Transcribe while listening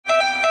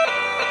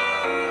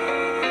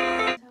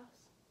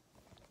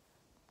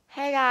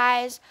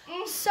guys,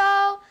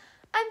 so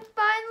I'm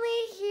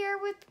finally here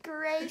with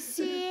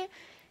Gracie,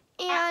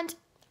 and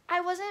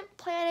I wasn't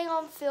planning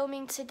on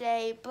filming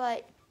today,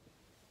 but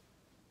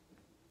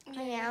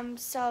I am,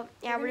 so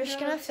yeah, we're just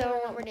gonna film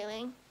what we're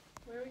doing.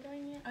 Where are we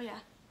going yet? Oh yeah.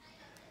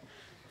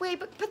 Wait,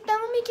 but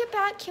then when we get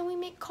back, can we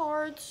make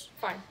cards?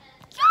 Fine.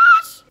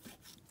 Yes!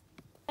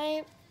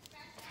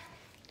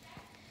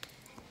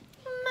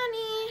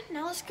 Money.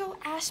 Now let's go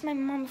ask my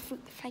mom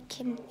if I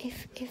can,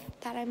 if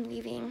that I'm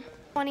leaving.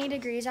 20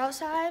 degrees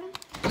outside.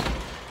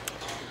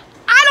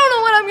 I don't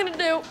know what I'm gonna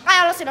do.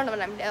 I honestly don't know what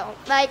I'm gonna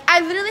do. Like,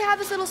 I literally have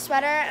this little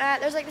sweater,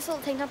 and there's like this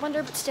little tank top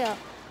under, but still.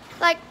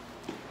 Like,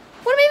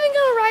 what am I even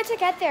gonna ride to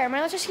get there? My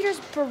electric scooter's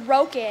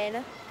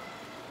broken.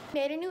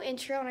 Made a new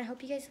intro, and I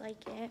hope you guys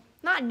like it.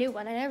 Not a new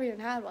one, I never even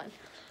had one.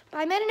 But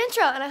I made an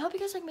intro, and I hope you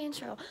guys like my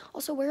intro.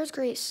 Also, where's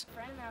Grace?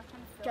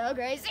 Go,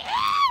 Gracie!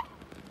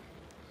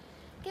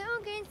 Go,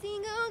 Gracie,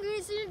 go,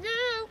 Gracie,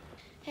 go!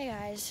 Hey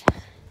guys,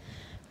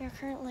 we are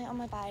currently on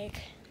my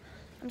bike.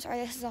 I'm sorry,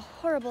 this is a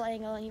horrible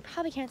angle, and you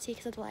probably can't see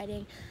because of the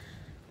lighting,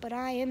 but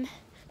I am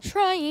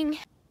trying.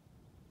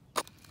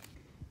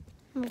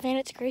 We've made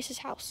it to Grace's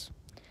house,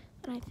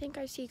 and I think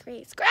I see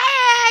Grace.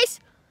 Grace!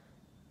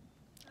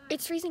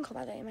 It's freezing cold,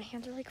 by the way. My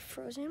hands are like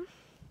frozen.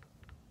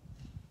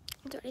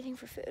 I'll do anything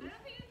for food. I don't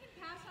think I can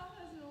pass out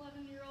as an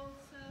 11-year-old,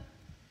 so.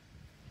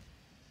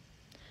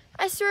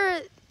 I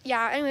swear,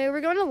 yeah, anyway,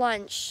 we're going to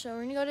lunch, so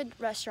we're gonna go to a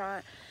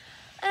restaurant,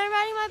 and I'm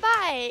riding my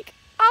bike.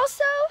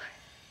 Also,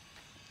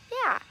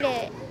 yeah.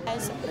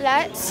 Guys,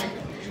 let's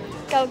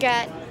go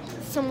get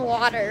some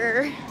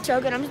water.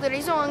 So good, I'm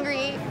literally so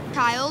hungry.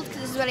 Child,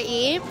 because this is what I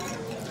eat.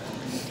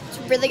 It's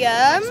really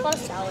good. It's a lot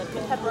of salad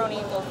with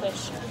pepperoni and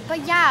goldfish.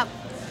 But yeah,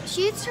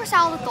 she eats her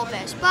salad with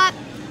goldfish, but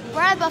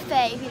we're at a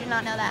buffet, if you did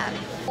not know that.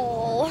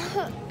 Oh,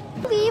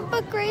 leave,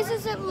 but Grace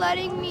isn't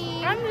letting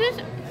me.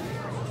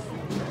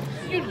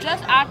 You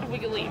just asked if we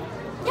could leave.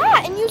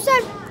 Yeah, and you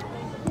said,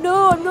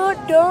 no, I'm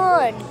not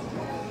done.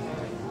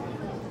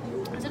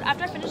 I said,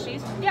 after I finish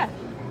these, yeah.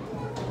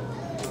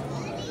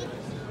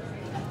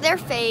 They're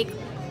fake,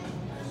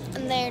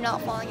 and they're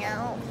not falling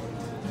out.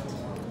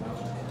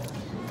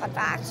 Fun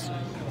fact.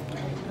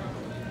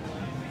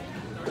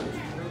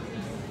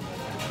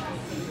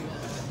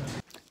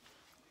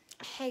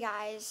 Hey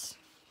guys,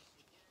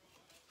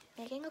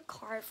 making a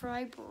card for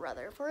my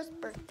brother for his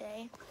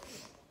birthday.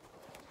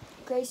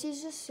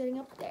 Gracie's just sitting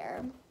up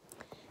there.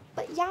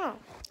 But yeah,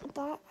 I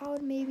thought I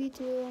would maybe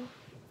do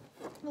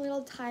a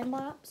little time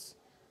lapse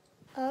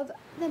of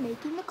the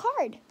making the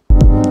card.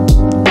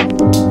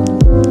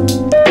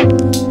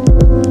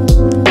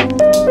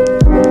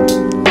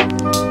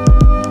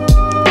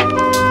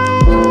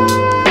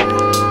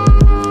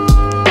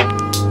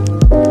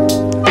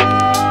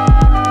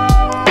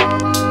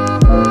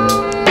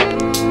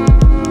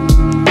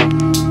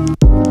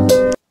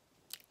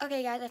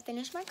 Okay guys, I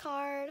finished my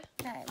card.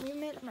 Okay, we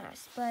made a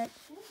mess, but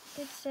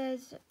it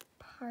says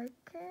Parker,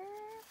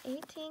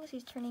 18, so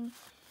he's turning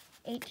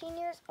 18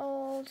 years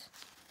old.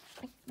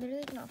 I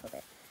literally cannot flip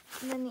it.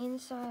 And then the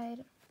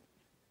inside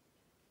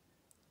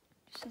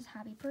just says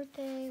happy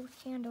birthday with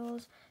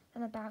candles.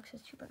 And the back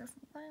says two burger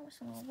from mine with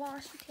some little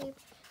washi tape.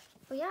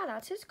 But yeah,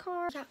 that's his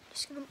card. Yeah, I'm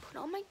just gonna put it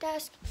on my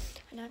desk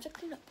and I have to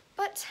clean up.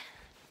 But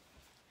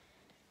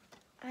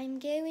I'm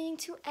going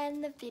to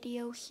end the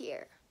video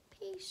here.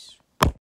 Peace.